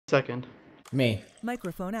Second. Me.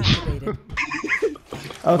 Microphone activated.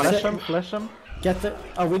 Oh, Flash him. Get the.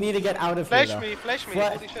 Oh, we need to get out of here. Flash me.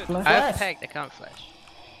 Holy shit. Flash. I have pegged, I can't flash.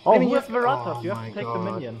 Oh, Maybe who you has Veratas? oh You have to take the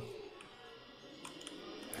minion.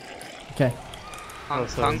 Okay.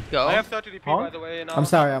 Punk, go. I have 30 DP by the way now. I'm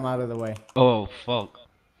sorry, I'm out of the way. Oh, fuck.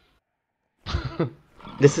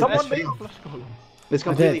 This is Someone make a flash golem. this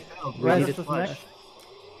completely failed. We Right, needed this is flash. next.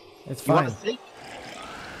 It's You want fine. to see?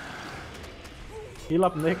 Heal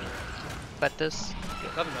up, Nick. Bet this.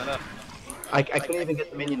 Doesn't matter. I couldn't even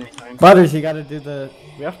get the minion in time. Butters, you gotta do the.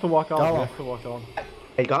 We have to walk out. Golem. We have to walk out.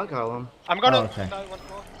 I got Golem. I'm gonna Oh, okay. die once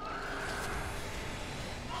more.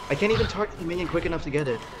 I can't even target the minion quick enough to get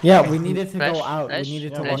it. Yeah, we needed to Flash, go out. flash. We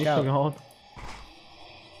needed Yeah, to we walk need to out. go out.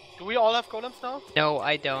 Do we all have golems now? No,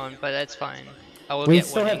 I don't, but that's fine. I will We get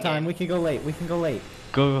still one have time. in-game. We can go late. We can go late.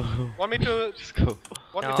 Go. Want me to... Just go.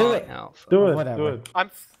 Want me No, to... Do it. No. Do it. Whatever. Do it.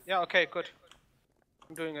 Yeah, okay, good.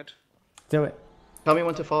 I'm doing it. Do it. Tell me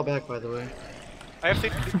when to fall back, by the way. I have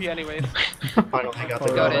 60 DP anyways. Finally, I got the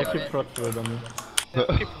Got Golem. it. Keep crossword on me.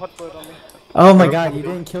 Yeah, keep hot bird on me. Oh my god, you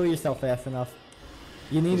didn't kill yourself fast enough.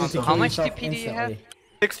 You needed to kill How much yourself DP do you have? instantly.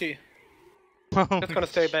 60. Just gonna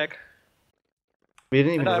stay back. We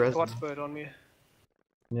didn't even And I have res hot them. bird on me.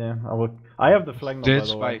 Yeah, I will. I have the flag now, by Dead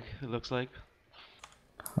the way. spike, it looks like.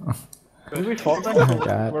 Did we fall them? Oh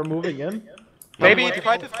god. We're moving in. Maybe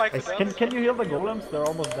try to spike the bell. Can you heal the golems? They're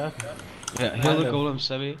almost dead. Yeah, heal the golem,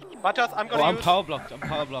 Sebi. Butters, I'm Oh, gonna I'm use... power blocked, We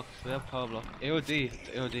have power blocked. AOD, it's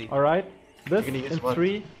AOD. Alright. This You're gonna use in what?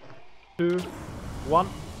 3, 2, 1.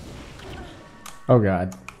 Oh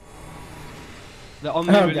god. They're on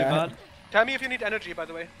me Oh, really God. bad. Tell me if you need energy, by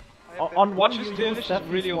the way. I have On Watch one, this you Divish use is that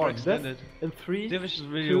really smart. This overextended. in 3, Divish is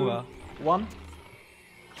really 2, over. 1.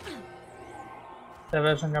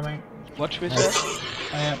 Diversion coming. Watch me, sir.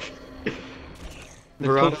 The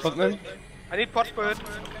Verona. footman. I need pot bird.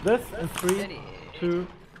 This in 3, 2,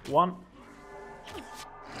 1.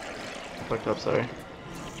 Fucked up, sorry.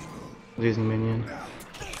 Losing minion.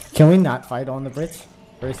 Can we not fight on the bridge?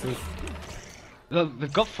 Versus.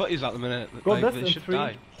 They've got footies at the minute. Go Like, this they in should 3,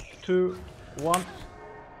 die. 2, 1.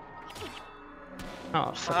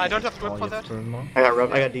 Oh, fuck. I don't have strip for that.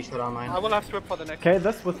 I got decent on mine. I will have strip for the next. Okay,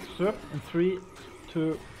 this with strip in 3,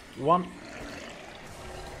 2, 1.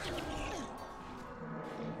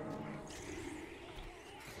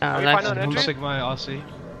 Are we Nice. fine on I'm energy? Sigma RC.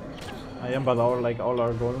 I am, but all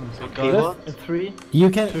our golems. Okay, This what? in 3, You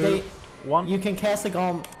can. 2, They, 1. you can cast a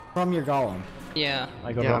golem from your golem. Yeah.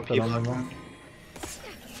 I got Yeah, rocked on people. them.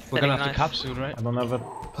 We're gonna have Nice. to cap soon, right? I don't have it.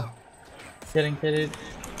 Getting pitted.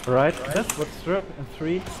 Right, this with strip in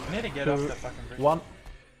 3, I need to get 2, off the fucking bridge. 1.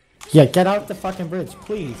 Yeah, get out the fucking bridge,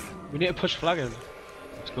 please. We need to push flag in.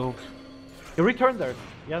 Let's go. You return there.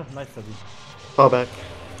 Yeah, nice, Eddie. Fall back.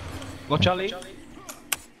 Watch Ali.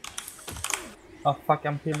 Oh fuck,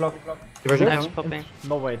 I'm P-block. Diversion Nice coming. popping.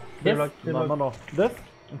 No, wait. Good This, luck, good no, luck. no, no. This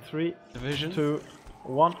in 3, Division. 2,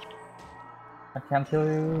 1. I can't heal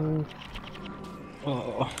you.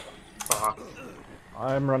 Oh.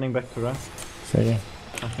 I'm running back to rest. Sorry.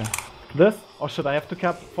 Okay. This, or should I have to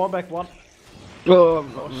cap? Fall back 1. Oh,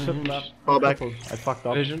 Oh shit, man. Fall back. I fucked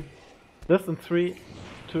up. Division. This in 3,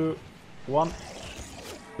 2, 1.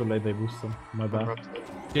 Too late, they boost them. My bad.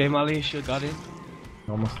 Game Ali, shield guardian.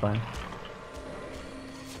 Almost fine.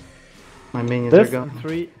 My minions are This in gone.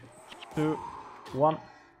 3, 2, 1.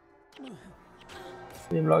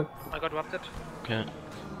 P-block. I got wrapped. Okay.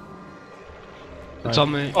 It's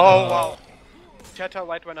on me. Oh wow. Shatter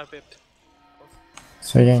right when I bipped.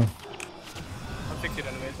 Sorry. I'm 60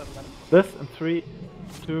 anyways, doesn't matter. This in 3,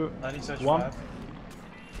 2, 1.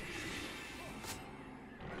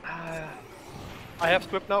 I have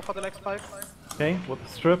script now for the next 5. Okay, with the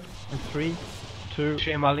strip in 3, 2,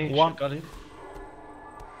 Shame Ali, One. shield guardian.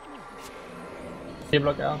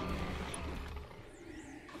 P-block out.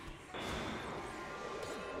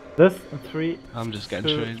 This in 3, I'm just getting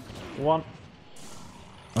 2, trained. 1.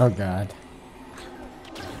 Oh god.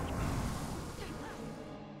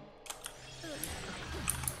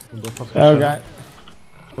 Oh god.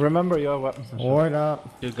 Remember your weapons and shit. Ward up.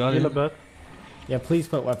 Shield Heal a guardian. bit. Yeah, please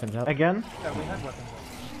put weapons up. Again. Yeah, we have weapons.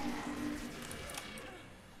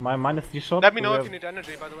 My minus D shot. Let me know we if have you need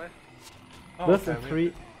energy, by the way. This in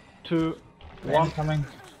 3, 2, 1. One coming.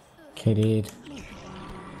 Okay, dude.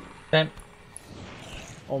 Same.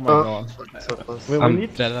 Oh my god. So close. We I'm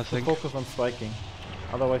need dead, I to think. focus on spiking.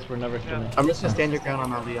 Otherwise we're never killing. I'm just gonna stand your ground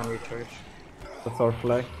on Ali on recharge. That's our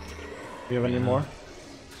flag. Do you have any more?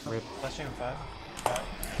 Flashing 5.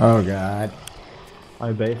 Oh god.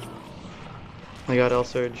 I based. I got L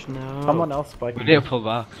Surge now. Someone else spiking. We need to pull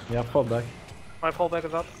back. Yeah, fall back. My fallback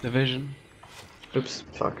is up. Division. Oops,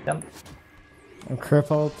 fuck. Yep. I'm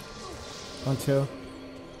crippled. 1-2.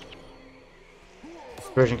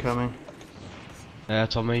 Version coming. Yeah,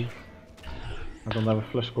 it's on me. I don't have a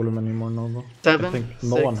flash golem anymore, no. I 7, think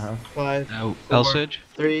no 6, one has. 5, Now, 4, Elsage.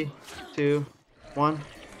 3, 2, 1.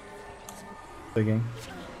 Digging.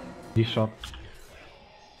 D-shot.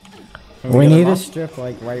 We need a strip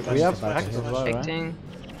like right when We it's have about to X as hit. well, right? Affecting.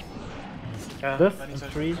 Yeah, This I need in to-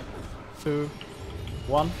 3, 2,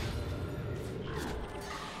 1.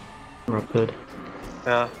 Rapid.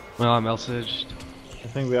 Yeah. Well, I'm Elsaged. I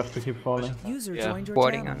think we have to keep falling. User Yeah. joined your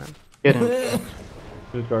Boarding channel. on him. Get him.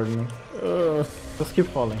 Good gardening. Just keep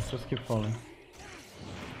falling, just keep falling.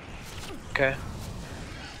 Okay.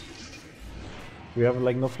 We have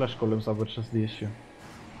like no flash golems up, which is the issue.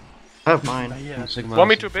 I have mine. Yeah. Sigma. Want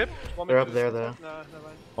me to bip? Want me They're to up there, though. No, never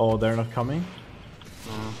mind. Oh, they're not coming?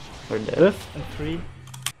 They're dead. This in 3,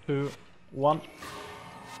 2, 1.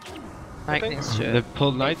 Right next to They it.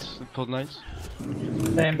 pulled knights. They pulled knights.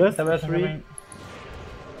 Same. This, There was 3, coming.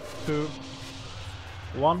 2,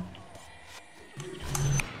 1.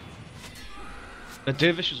 The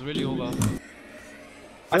Davish is really over. I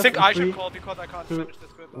This think in I 3, should call because I can't 2, finish this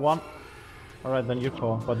script. 1. Alright, then you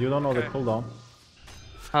call, but you don't know the Okay. cooldown.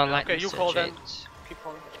 Oh, like Okay, you Mr. call then. Jade. Keep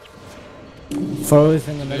calling. Foes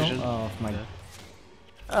in the middle. Fusion. Oh my.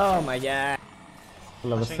 Oh my god.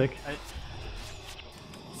 Level Flashing.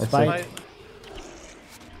 6. Spike.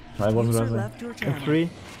 My, I wasn't User resin. left your In channel. 3,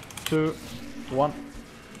 2, 1.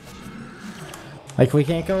 Like we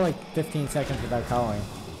can't go like 15 seconds without calling.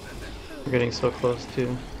 We're getting so close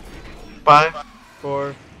to 5,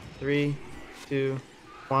 4, 3, 2,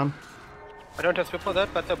 1. I don't have script for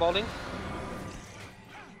that, but they're balling.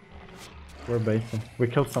 We're basing. We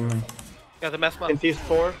killed something. Yeah, the mass man. Confused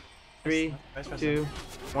 4, 3, Nice, nice, 2,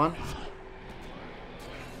 1.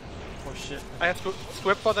 Oh shit. I have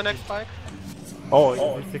script for the next spike. Oh,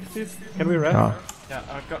 is he 60s? Can we rest? Oh. Yeah,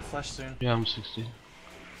 I've got flash soon. Yeah, I'm 60.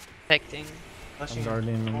 Affecting. Flashing. I'm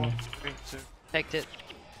guardian. 4, 3, 2. Affect it.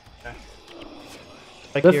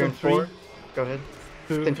 Like This here in in 3, 4. Go ahead.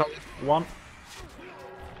 2, Then 1.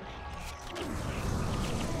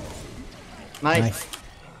 Nice.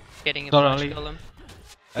 Getting a Not flash only- golem.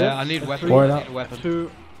 I need This weapon. in Board I up. need a weapon.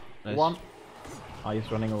 2, Nice. 1. Ah,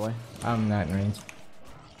 he's running away. I'm not in range.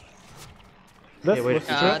 This Yeah, wait. was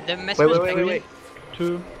The mess Wait, was wait, wait, wait, wait.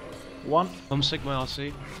 2, 1. I'm Sigma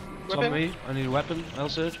LC. It's on Whipping. me. I need a weapon.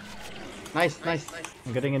 Elsage. Nice, nice.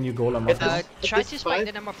 I'm getting a new golem. Get up. this. Try This to is spike five,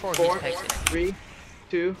 the number 4. 4, He's affected. 3,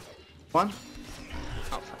 2, 1. Oh,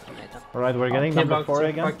 fuck, I made that. Alright, we're getting Key number block, 4 key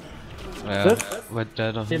again. block, Yeah, This? we're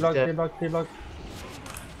dead. Key block, dead. key block, key block.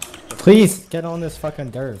 Please get on this fucking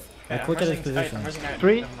dirt. Okay, Like look at his position. I'm rushing out.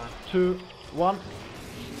 3, Never mind. 2, 1.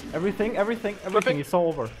 Everything. It's all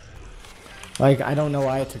over. Like I don't know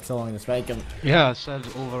why it took so long to spike him. Yeah, I said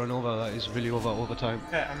over and over that he's really over time.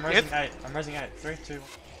 Okay, I'm rising 8. I'm rising 8. 3, 2, 1.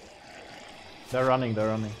 They're running.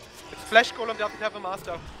 It's Flash Golem doesn't have a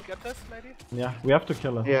master. You get this, maybe? Yeah, we have to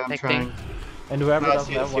kill it. Yeah, I'm Affecting. trying. And whoever No,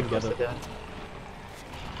 doesn't have one, get it.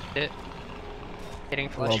 dead. Getting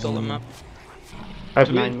flash golem up. I have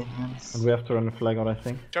Do we- 9 minions. And we have to run a flag out, I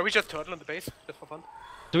think. Shall we just turtle on the base? Just for fun.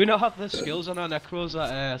 Do we not have the skills on our Necros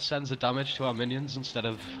that sends the damage to our minions instead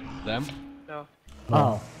of them? No.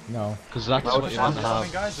 Oh no. Because that's Oh, what you push want to out.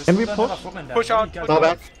 have. Guys, Can we still push? have footmen down. Push What out, do you guys Fall do?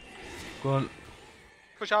 back. Go on.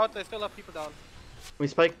 Push out, they still have people down. We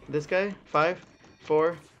spike this guy. 5,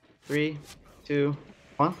 4, 3, 2,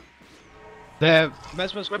 1. There,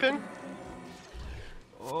 Mesmer's Whipping.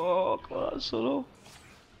 Oh, God, so low.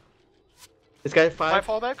 This guy, My 5,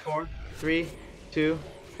 fallback. 4, 3, 2,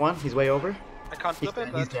 1. He's way over. I can't He's flip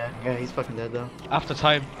it, dead. He's but dead. Yeah, he's fucking dead though. After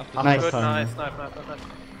time. After time. Nice. good, Time, nice, yeah. nice.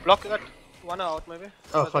 Block that one out, maybe.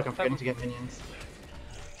 Oh That's fuck, I'm a- forgetting to get minions.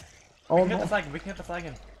 Oh We can hit no. the flag. We can hit the flag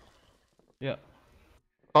in. Yeah.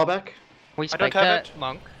 Fall back. We I don't spike have that it.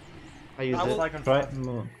 monk. I used I it. will- Flag on Try. 5.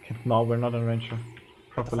 No, no, we're not in range.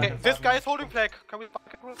 Properly. Okay, this guy is holding flag. Can we fuck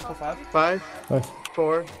it? 4, 5. 5, Push.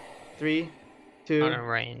 4, 3, 2, Not in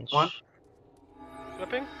range. 1.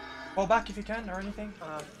 Whipping? Fall back if you can, or anything.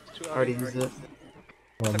 Too Already early. used it.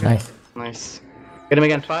 Well, Nice. Nice. Get him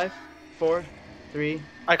again. 5, 4, 3,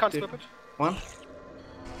 I can't Dude. swip it. 1.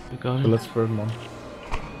 You got So it. let's third one.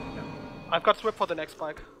 I've got swip for the next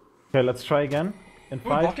spike. Okay, let's try again. In Can we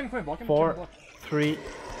block 5, him? Can we block him? 4, Can we block? 3,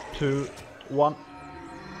 2, 1.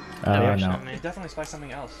 Oh Yeah. no. We definitely spike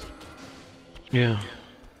something else. Yeah.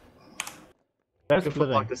 They're Good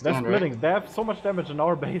splitting. block this They're time, right? splitting. They have so much damage in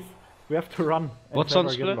our base. We have to run. and What's save on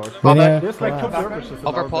our split? guild lord. Yeah, There's like 2 wow. dervishes in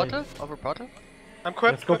Over our portal? base. Over portal? I'm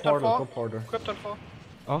quipped, Let's go quipped on portal. 4. Go portal. Quipped on 4.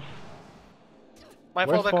 Off. My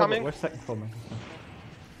Where's fallback portal? coming. Where's second forming?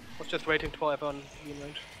 was just waiting for everyone in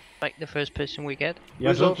range. Like the first person we get. Yeah,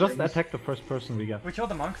 Who's just over? attack the first person we get. We killed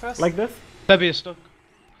the monk first? Like this? Maybe is stuck.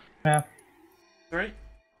 3,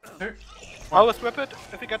 2. I will strip it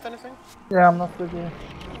if he gets anything. Yeah, I'm not with you.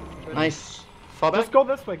 Nice. Fall back. Just go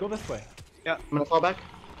this way, go this way. I'm gonna fall back.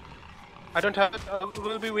 I don't have it.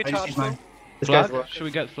 Will be I just recharged need mine. soon. This guy's Flag? low. Should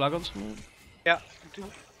we get flag on someone? Yeah.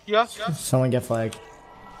 Yeah. Someone get flag.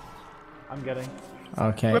 I'm getting.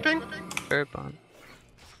 Okay. Whipping. Urban.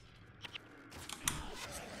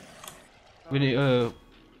 We need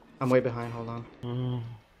I'm way behind, hold on.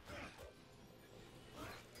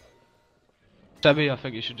 Debbie, I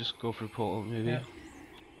think you should just go through portal, maybe. Yeah.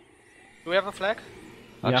 Do we have a flag?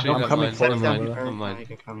 Actually, Yeah, I'm never coming mind, for never him, mind, brother. never mind. You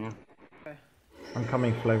can come here. I'm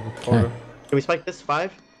coming flag with portal. Can we spike this?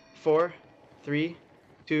 5, 4, 3,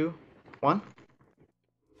 2, 1.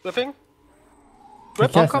 Whipping. You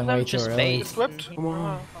Whip. cast of them them way too just early. bait. It's whipped. Come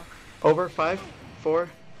on. Over. 5, 4,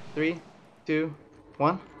 3, 2,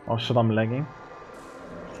 1. Oh shit, I'm lagging.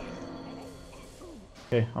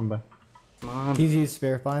 Okay, I'm back. Come on. He's used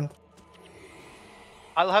Spirit Bind.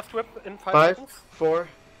 I'll have to whip in 5 5, seconds. 4,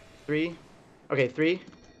 3. Okay, 3,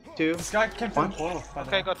 2. This guy came through One. the portal, by the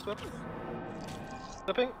Okay, way. got whipped.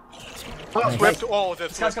 Whipping. Oh, Whipped. Oh,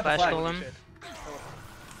 that's This guy's got the Flash flag. golem. Shit.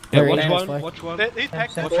 Yeah, Very watch nice one, flag. watch one. He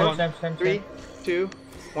tagged Watch me. one. 3, 2,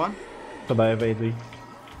 1. Should I have AD?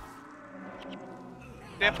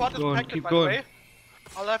 Their pot is Go on, protected, keep by going. the way.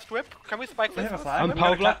 I'll have to whip. Can we spike We this? have a first? flag. I'm We got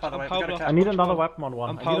power a cap, blocked, by the way. I'm We got a power cap. I need another weapon on one.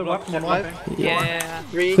 I'm I need power a weapon on blocked. one. Yeah.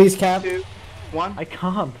 3, Please cap. 2, 1. I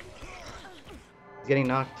can't. He's getting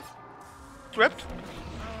knocked. Whipped.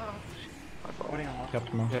 Waiting on one.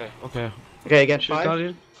 Kept now. Okay, okay. Okay, again. Shoot 5,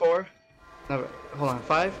 Guardian. 4. No, hold on.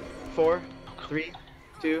 5, 4, 3,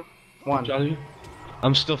 2, 1. Guardian.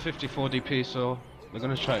 I'm still 54 DP, so we're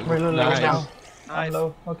gonna try to. We're low Nice. now. Nice.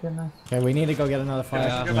 Okay, nice. Okay, we need to go get another flag.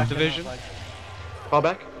 Yeah. Go back to Division. the flag. Fall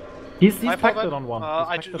back. He's I fall packed back. on one.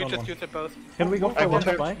 I He's we packed on just one. used it both. Can we go for Alright, one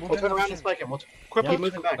we'll spike? We'll turn around and spike him. We'll Crippled. keep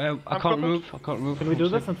moving back. I I'm can't crippled. move. I can't move. Can we do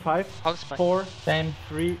this in 5, I'll spike. 4, Same.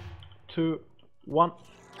 3, 2, 1?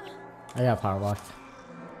 I got power blocked.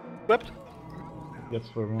 Whipped. Yes,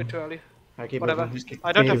 for Bit one. too early. Alright, keep Whatever. moving. Just keep-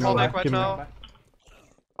 I don't keep have moving fallback back. right Give me now.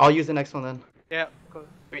 I'll use the next one then. Yeah. Cool.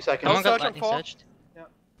 3 seconds. Someone got Search on lightning 4. searched.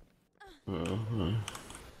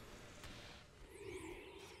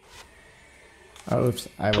 Oh, oops.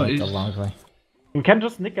 I But went the he's- long way. You can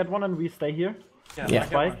just nick at one and we stay here. Yeah.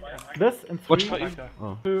 Spike. This in Watch 3,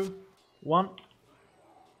 for you. 2, 1.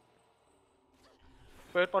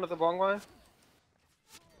 Whipped one of the wrong way.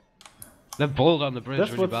 They're bold on the bridge This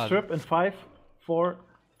really would bad. strip in 5, 4,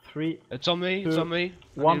 3. It's on me. It's Two, on me.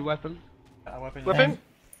 I one. need a weapon. Weapon. Whipping.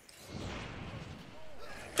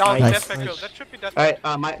 Down. Nice. Death kill. That should be death. Alright,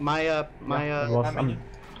 my Was, I'm Minion.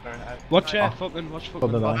 Sorry, Watch Oh. fucking, watch did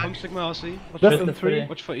fucking. I. One Sigma RC. Watch this foot. in 3,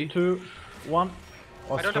 Watch footy. 2, 1.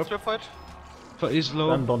 Or I don't have strip. strip for it. Foot is low.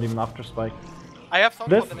 Then don't even after spike. I have some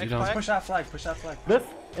This- for the You next don't. fight. Push that flag, push that flag. This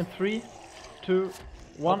in 3, 2,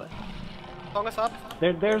 1. Song is up.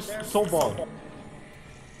 There's so ball.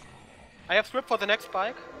 I have strip for the next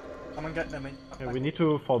spike. Someone get them in. Okay, we need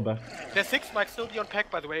to fall back. Their 6 might still be on pack,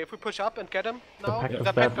 by the way. If we push up and get him The now, pack is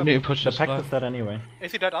that dead. We need to push The this pack back. is dead anyway.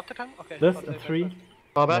 is he dead after time? Okay. This I'll in take 3. that.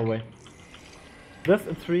 Fall back. No way. This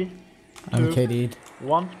in 3, I'm Two. KD'd.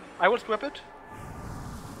 1. I will strip it.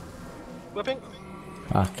 Whipping.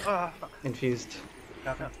 Fuck. Ah, fuck. Infused.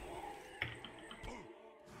 Yeah, yeah.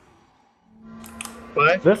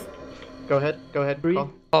 5. This Go ahead. Go ahead. 3,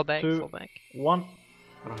 Call. Fall back, Two. fall back. 1.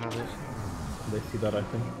 I don't have this. They see that, I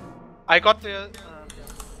think. I got the.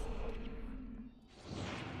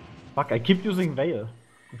 Fuck, I keep using Veil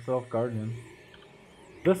instead of Guardian.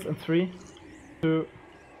 This in 3, 2,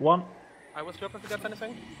 1. I will strip if he gets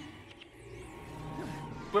anything.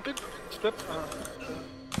 Whipping. Strip.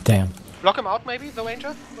 Damn. Block him out, maybe, the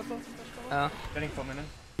ranger? What's the- Getting 4 minutes.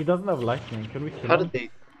 He doesn't have lightning. Can we kill How him? did they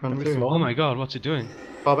Can run we through? slow Oh him? my god, what's he doing?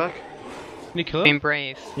 Fall back. Can you kill Being him?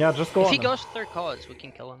 brave. Yeah, just go If on he him. goes through cards, we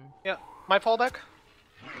can kill him. Yeah. My fallback.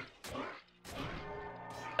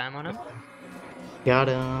 Spam on him. Got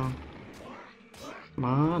him. Come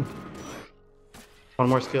on. One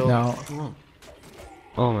more skill. No.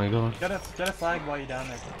 Oh my god. Get a flag while you're down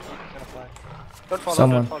there. Get a flag. Don't follow,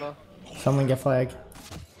 Someone. don't follow. Someone get flag.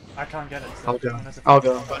 I can't get it. So I'll go. someone has to I'll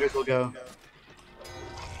flag. go. Butters will go.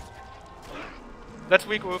 Let's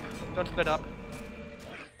regroup. Don't split up.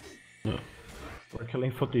 We're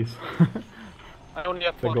killing footies. I only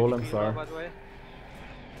have The 40 golems DP now, are- by the way.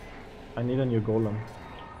 I need a new golem.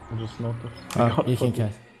 I just noticed. Oh, you can footies. catch.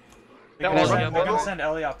 They're Yeah, gonna yeah, send- they're yeah. gonna send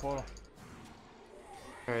Ellie out portal.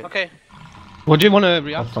 Alright. Okay. What do you want to Oh,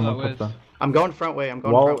 react to that someone put with? that. I'm going front way. I'm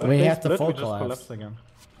going Well, front way. We if they have to split, full we just collapse. collapse again.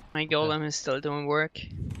 My golem is still doing work.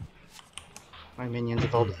 My minions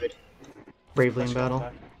have all died. Bravely in Let's go battle.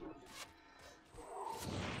 back.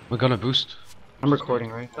 We're gonna boost. I'm recording,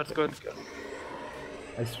 right? That's good.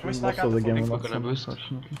 I streamed Where's most that of the guy? game We're without gonna them, boost.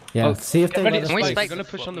 unfortunately. Yeah, Oh, see if they ready, let us Can we Spike, play. spike we're gonna the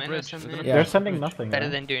push on the footman or bridge. something? We're gonna Yeah. They're sending nothing. Better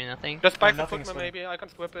right? than doing nothing. Just spike the nothing footman is maybe, I can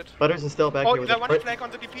squip it. Butters is still back Oh, here with they a want to crit. flag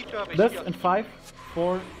on the DP dervish. This Here. in 5,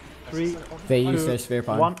 4, 3, They use 2, their sphere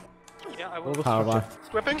pawn. 1. Yeah, I All will. the Power structure.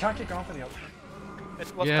 block. Squipping? Can't keep going for the ult.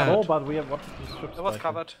 It was Yeah. Oh, covered. but we have what? Strip It was spike.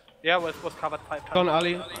 covered. Yeah, it was covered 5 Go on, times.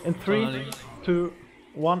 Ali. In 3, Ali. 2,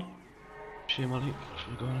 1. Shame, Ali.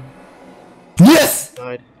 Should we go on? Yes!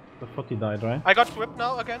 Died. The footy died, right? I got squipped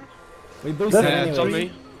now again. We boosted Yeah, it's on anyway.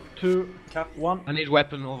 me. 2, Cap. 1. I need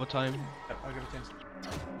weapon over time. Yep, I'll give it to him.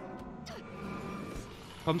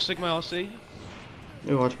 Come stick my RC.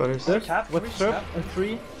 Ooh, watch Butters. This Cap, can we with strip snap? in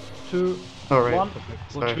 3, 2, Alright. 1.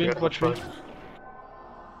 Sorry, I Watch me, forgot watch to me. watch.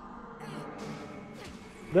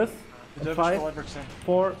 This The in dervish 5, will Edric in.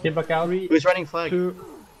 4, 3, Who's running flag? 2,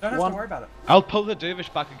 Don't have One. to worry about it. I'll pull the dervish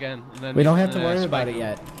back again. And then We don't have to uh, worry spike about it him.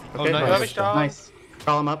 yet. Oh, Okay, nice. Dervish down. Nice.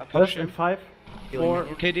 Call him up. this in 5, Healing 4,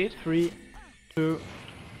 me. Okay, dude. 3, 2,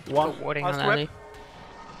 1. Warding I'll on squip. Ali.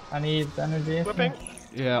 I need energy. Whipping.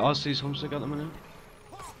 Yeah, RC's homesick at the minute.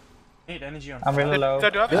 Need energy on I'm really low. The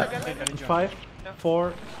dervish Yeah. again. Need In energy on 5, Yeah.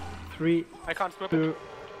 4, 3, I can't squip it. 2,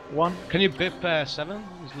 1. Can you bip 7?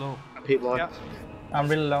 He's low. Pete block. Yeah. I'm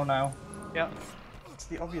really low now. Yeah. It's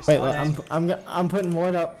the obvious Wait, line. look, I'm putting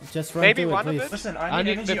ward up. Just run Maybe through one it, of please. it. Listen, I I need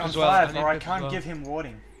need energy Bip on as well, I 5 need or I Bip as can't well. give him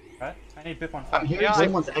warding. Right? I need Bip on I'm 5. hearing Yeah,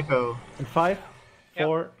 someone's echo. In 5, Yeah.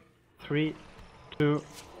 4, 3, 2,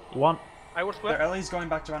 1. I will squip. Their Ellie's going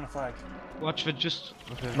back to run a flag. Watch for just.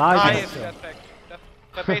 Okay. Nice. That's back.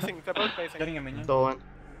 They're basing. They're both basing. Getting a minion. Stolen.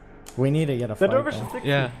 We need to get a The fight. dervish though. is 60.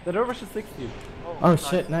 Yeah. The dervish is 60. Oh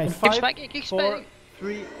shit, In nice. 5, spike it, keep 4, spiking.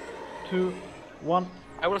 3, 2, 1.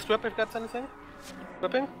 I will squip if that's anything.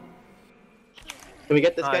 Whipping. Can we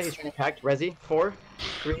get this guy? Nice. He's trying to pact. Resi. 4,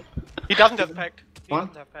 3, He doesn't have pact. He 1.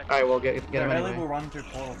 doesn't have pact. Alright, we'll get Their him Ellie will anyway. run through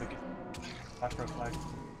portal to get back for a flag.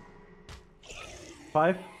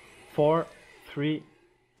 5, 4, 3,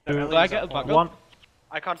 Their 2, Ellie's Do I up get a portal. backup? 1.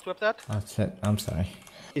 I can't squip that. Oh shit, I'm sorry.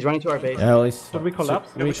 He's running to our base. Yeah, at least. Should we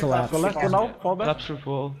collapse? We collapse. Go left, go now, fall back. Collapse through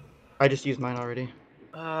fall. I just used mine already.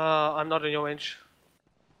 I'm not in your range.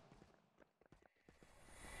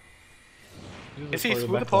 Is he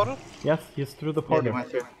through the portal? Yes, he's through the Yeah, he portal. went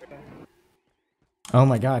through. Oh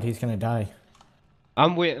my god, he's gonna die.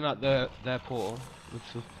 I'm waiting at their portal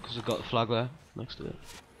because I've got the flag there next to it.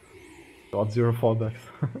 Got 0 fallbacks.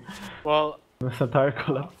 Well, This entire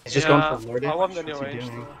collapse. He's just yeah, going for Lord. I wasn't in your What's he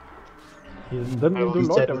range. doing? He didn't Oh, do he's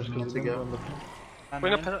Lord dead damage minutes because he didn't ago. run the My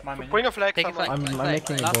Bring minion, my a minion. bring a flag. Take a someone. flag. I'm take a flag.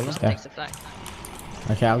 making a Last golem. person Yeah. takes the flag.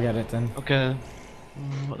 Okay, I'll get it then. Okay.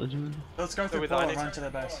 What they're doing? Let's go through with portal Alex. and run to their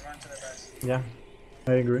base. Yeah,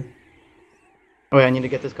 I agree. Oh wait, I need to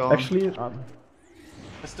get this golem. Actually,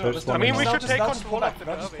 Let's do it. There's Let's do it. one I mean, we They'll should just- take they'll just control pull of back. the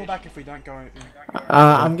They'll just pull dervish. back if we don't go.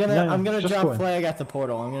 I'm gonna Yeah, I'm gonna just drop go in. flag at the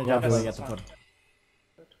portal. I'm gonna drop Yeah, flag that's at the fine.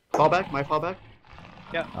 portal. Fallback? My fallback?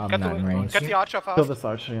 Yeah. I'm Get not in range. the archer kill fast. this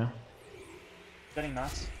archer, yeah. Getting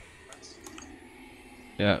nuts.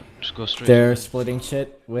 Yeah, just go straight. They're splitting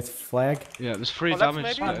shit with flag. Yeah, there's 3 Oh, let's damage.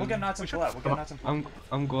 maybe- to Fine, him. we'll get nuts and pull out. We'll get nuts and pull out.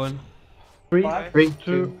 I'm going. 3, 5.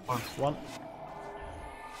 2, 1. 1.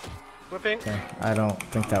 Whipping. Okay, I don't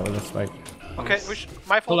think that was a spike. Okay,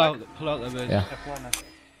 my Pull fallback. out their base. Yeah. Yeah, pull out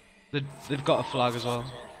now. They've got a flag as well.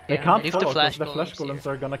 They Yeah, can't leave the follow flash because the flash golems golems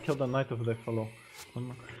here. are gonna kill the knight if they follow.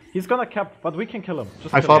 He's gonna cap, but we can kill him.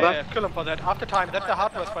 Just I kill fall him. back? Yeah, kill him for that. After time. That's the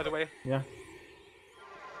hard work, by the way. Yeah.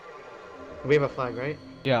 We have a flag, right?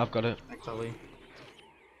 Yeah, I've got it. Thanks, Ali.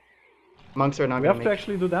 Monks are not We gonna have to make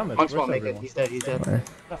actually do damage. Monks Where's won't make it. everyone? He's dead, he's dead. Where?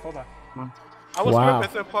 Yeah, fall back. I was Wow.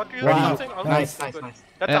 with the portal or Wow. something. Oh, Nice, Nice, good. nice.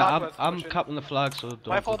 That's the Yeah, hard work. I'm push it. capping the flag, so My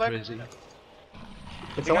don't go fallback? crazy. Did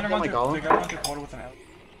They're someone gonna kill run my through. golem? They're gonna run through portal with an L.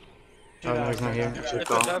 Oh no, he's not here. Should It's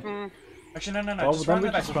a golem. 7. Actually, no, no, no. Well, Just then run we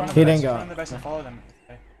the base. just Just run run the the He base. didn't Just go. run the base and follow them.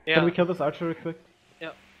 Okay. Yeah. Can we kill this archer real quick?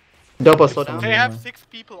 Dopo, slow down. They have 6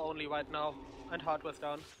 people only right now, and hardware's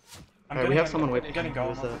down. I'm Alright, we getting have a- someone waiting. Getting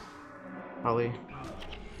Who's golem. that? Ali.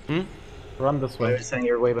 Run this I way. was saying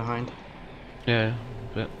you're way behind. Yeah,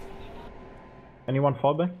 but Anyone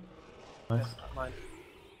fall back? Nice. Mine.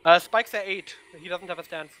 Spike's at 8. He doesn't have a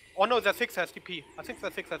stance. Oh no, the 6 has TP. I think the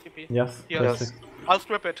 6 has TP. Yes. Yes. that's Yes. it. I'll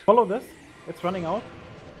strip it. Follow this. It's running out.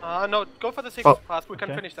 No, go for the 6 Oh. fast. We can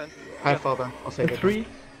Okay. finish then. I have fallback. I'll save In it. 3,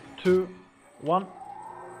 2, 1.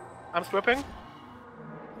 I'm stripping.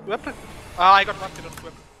 Whip. I got rusted on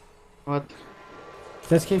whip. What?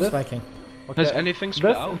 Just keep This- spiking. has anything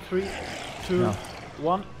split This in out? 3, 2, No.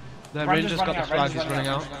 1. The Ranger's ranger's got the running out, flag, he's Ranger's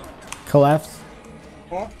running running out. Collapse.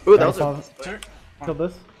 4, Ooh, that was Fall. a... 2, Kill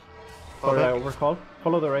this. Fall Sorry, I back. overcalled.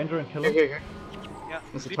 Follow the ranger and kill Here, him. here, here. Yeah.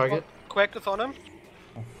 That's a Deep target. Quake is on him.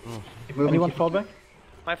 Keep moving, Anyone keep fall back?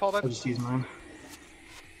 My fallback. I'll just use mine.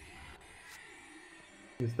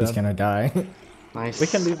 He's He's dead. gonna die. Nice. We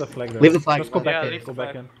can leave the flag there. Leave the flag. Just go back Yeah, in. leave Go the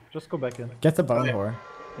back flag. in. Just go back in. Get the bone whore.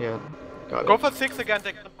 Yeah. Got Go it. for 6 again,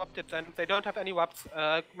 they can't wap it then. They don't have any waps.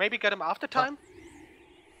 Maybe get him after time?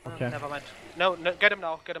 Okay. Never mind. No, get him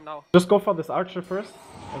now, get him now. Just go for this archer first.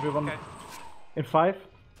 Everyone. Okay. In 5,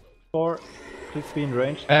 4, please be in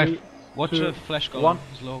range. Uh, 3, Watch 2, the flash golem, 1.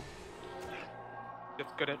 he's low.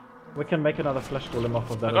 Just get it. We can make another flash golem off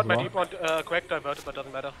of that I got as my well. deep on Quake diverted, but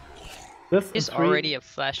doesn't matter. This There's in 3, already a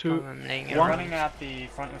flash 2, golem laying They're One. around. running at the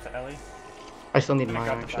front with the Ellie. I still need I'm gonna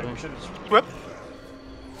mine, grab the flag. actually. We should've- Whip.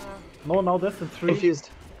 No, now this in 3, Confused.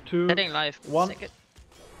 2, Heading live. One. Second.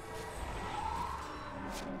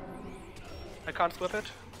 I can't whip it.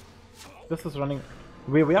 this is running.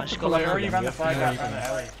 We have to Flash golem. I collapse already again. ran We the have to flag collapse out on the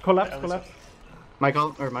again. Ellie. Collapse, The Ellie's- collapse. My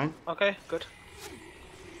call, or mine? Okay, good.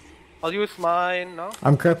 I'll use mine now.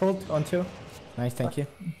 I'm crippled on 2. Nice, thank you.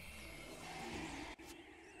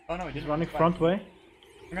 Oh no, we He's didn't. running Flag. front way.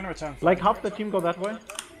 I'm gonna return. Like half the team go that way.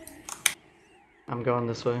 I'm going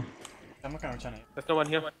this way. I'm not gonna return it. There's no one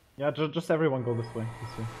here. Yeah, just everyone go this way.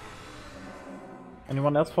 This way.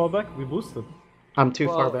 Anyone else fall back? We boosted. I'm too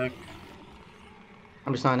far Well- back.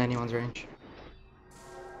 I'm just not in anyone's range.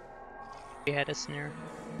 We had a snare.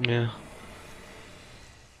 Yeah.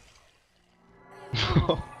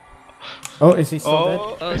 Oh, is he still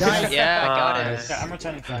Oh, Oh, yeah, I got Nice. it. Yeah, I'm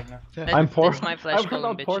returning flag now. That- I'm poor. That's my I flash went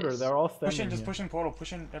out golem, porter. bitches. They're all Push standing in, just here. push in portal,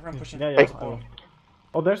 push in, everyone push in. Yeah, Push yeah. portal.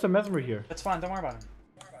 Oh, there's a mesmer here. That's fine, don't worry about him.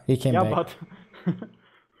 He came Yeah, back.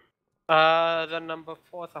 but The number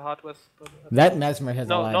 4 is the hardware. That mesmer has a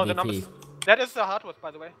No, lot no, of the DP. numbers. That is the hardware, by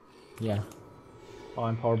the way. Yeah. oh,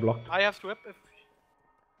 I'm power blocked. I have whip if.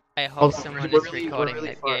 I hope Hold on, someone we're is really recording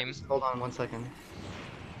that far. game. Just hold on 1 second.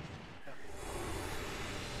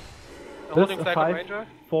 Holding This flag on 5, Ranger.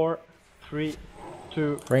 4, 3,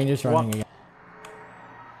 2. Ranger's One. running again.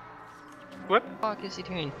 Whip. What the fuck is he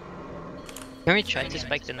doing? Can we try to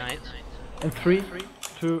spike the knight? In 3,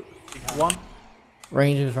 2, 1.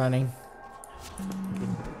 Ranger's running.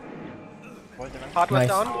 Void the range. Hardware Nice.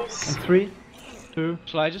 down. In 3, 2.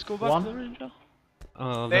 Shall I just go back One. to the ranger?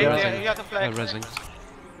 Oh, They, they're they, rezzing. he has a flag. They're rezzing.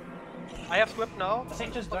 I have whip now. I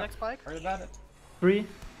think just for duck. next spike. Worry about it. 3,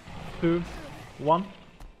 2, 1.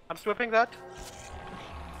 I'm swipping that.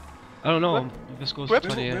 I don't know, Whip. this goes Whip. to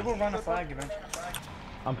We 28. will run a flag eventually.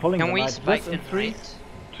 I'm pulling Can the we knight. spike This the in 3, knight?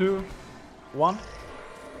 2, 1.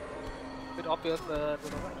 Bit obvious, but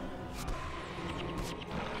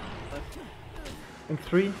In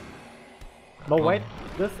 3. No, wait.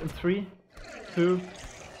 This in 3, 2,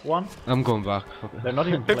 1. I'm going back. Okay. They're not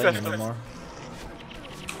even playing anymore.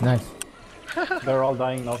 Nice. They're all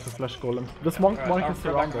dying now to flash golems. This monk Alright, monk I'll is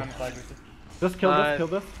throw back surrounded. around the flag with it. Just kill this, Nice. kill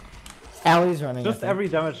this. Alley's running. Just I think. every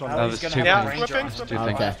damage on Now that. was he's gonna two have a things. ranger Yeah, on him. flipping, I'll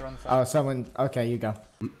flipping. have to run the flag. Oh, someone. Okay, you go.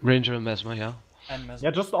 Ranger and Mesmer, yeah. And Mesmer.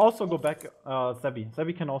 Yeah, just also go back, Sebi.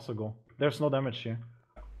 Sebi can also go. There's no damage here.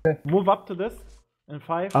 Move up to this. In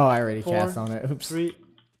 5, Oh, I already 4, cast on it. Oops. 3,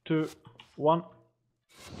 2, 1.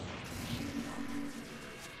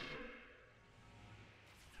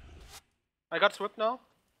 I got swip now.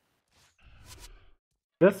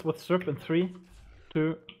 This with strip in 3,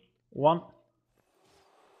 2, 1.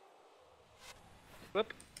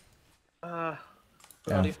 Whip. Yeah.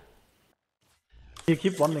 Ready. You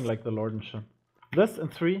keep wandering like the Lord and shit. This in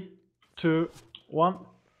 3, 2, 1.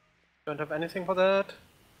 Don't have anything for that.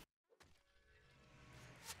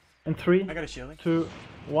 In 3, I got a shielding. 2,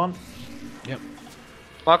 1.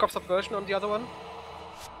 Mark of subversion on the other one.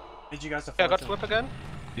 Need you guys to Yeah, I fall got to- swip again.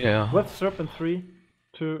 Yeah. With strip in 3,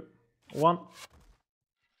 2, 1.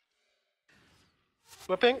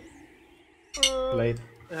 Whipping. Blade.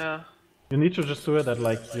 Yeah. You need to just do it at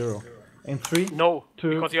like 0. In 3, No,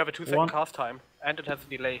 2, because you have a 2-second 1. cast time, and it has a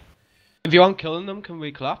delay. If you aren't killing them, can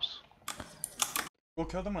we collapse? We'll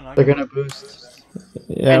kill them when I They're get gonna boost.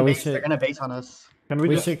 Yeah, And we base, They're should. gonna base on us. Can we,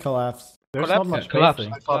 We just... should collapse. There's Collapse? not much Collapse.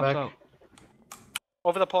 spacing. I fall Collapse back. out.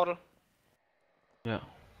 Over the portal. Yeah.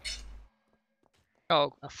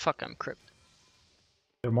 Oh, fuck, I'm crypt.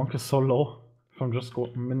 The monk is so low from just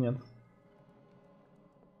minions.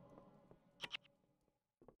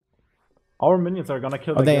 Our minions are gonna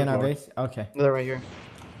kill Are the they guild in our lord. base? Okay. They're right here.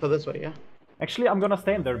 So this way, yeah. Actually, I'm gonna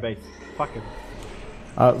stay in their base. Fuck it.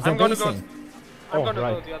 They're I'm gonna go. basing. I'm Oh, gonna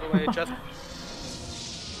right. go the other way. Just.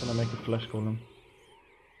 Gonna make a flash golem.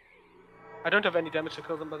 I don't have any damage to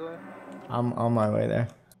kill them, by the way. I'm on my way there.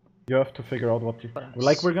 You have to figure out what you...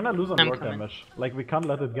 Like, we're gonna lose on I'm ward coming. damage. Like, we can't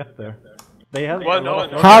let it get there. They have Well, a no, lot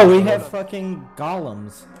of no. ward How? damage. We have fucking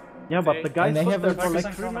golems. Yeah, but the guys And they stood have there their for like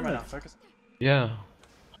Focusing 3 on them right now. minutes. Focus. Yeah.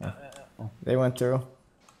 They went through. Got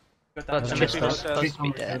But that. the Should be mistress dead. supposed to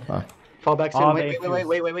be dead. Fall back soon. Oh, Wait,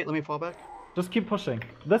 they wait, let me fall back. Just keep pushing.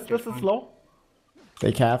 This is low.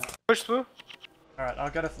 They capped. Push through. Alright, I'll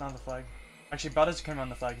get it on the flag. Actually, Butters came on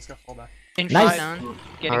the flag. He's got full back. Inch Nice. down.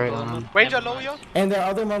 Getting Alright, Golem. Ranger Never low mind. here. And there are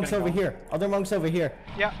other monks Getting over gone. here. Other monks over here.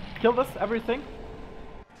 Yeah, Kill this, everything.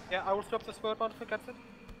 yeah, I will stop the sword one if it gets it.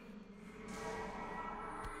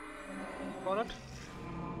 Got it.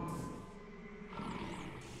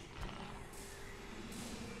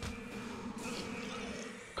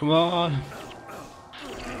 Come on.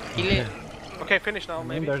 Heal it. Okay, finish now, I mean,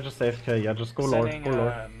 maybe. they're just AFK. Yeah, just go Lord. Setting Go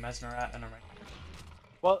Lord. Mesmerat and a ring.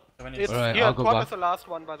 Well, So we need it's to- Alright, here. I'll go Quad back. is the last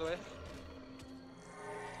one, by the way.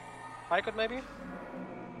 Spike it maybe.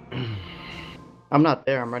 I'm not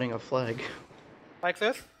there. I'm running a flag. Like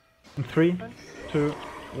this. In 3, 2,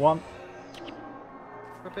 1.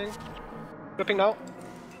 Gripping. Gripping now.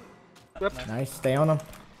 Grip. Nice. Stay on them.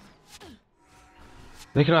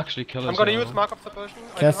 They can actually kill us. I'm gonna now. use Mark of Subversion.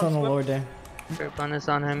 I Cast can on the unswip. Lord there. Group one is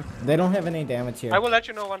on him. They don't have any damage here. I will let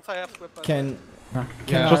you know once I have Swift. by the way. Can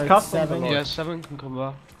Yeah. Just our cast on the 7 Lord. Yeah, 7 can come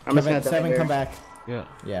back. I'm just gonna 7 die come here. back? Yeah.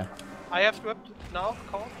 Yeah. I have Swift now.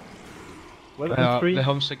 Call. Well, They in 3,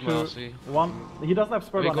 home Sigma 2, RC. 1. He doesn't have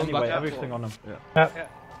spell Are we on going anyway. back? Everything on him. Yeah.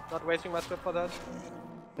 Not wasting my Swift for that.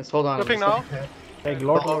 Let's hold on. Gripping Let's now. look at- Hey, They'll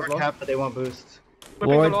Lord, Lord, Lord. overcap, but they won't boost. Gripping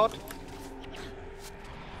Lord. the Lord.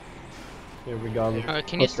 Here we go.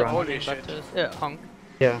 Can you stop run. Holy back shit. to us? Honk.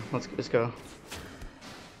 Yeah, let's go.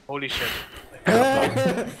 Holy shit.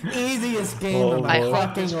 Easiest game Oh, of I my hope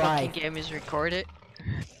fucking this fucking life. game is recorded.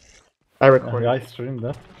 I Yeah, recorded. I streamed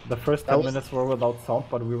that. The first That 10 was- minutes were without sound,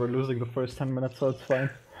 but we were losing the first 10 minutes, so it's fine.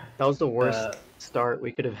 That was the worst start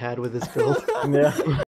we could have had with this build. Yeah.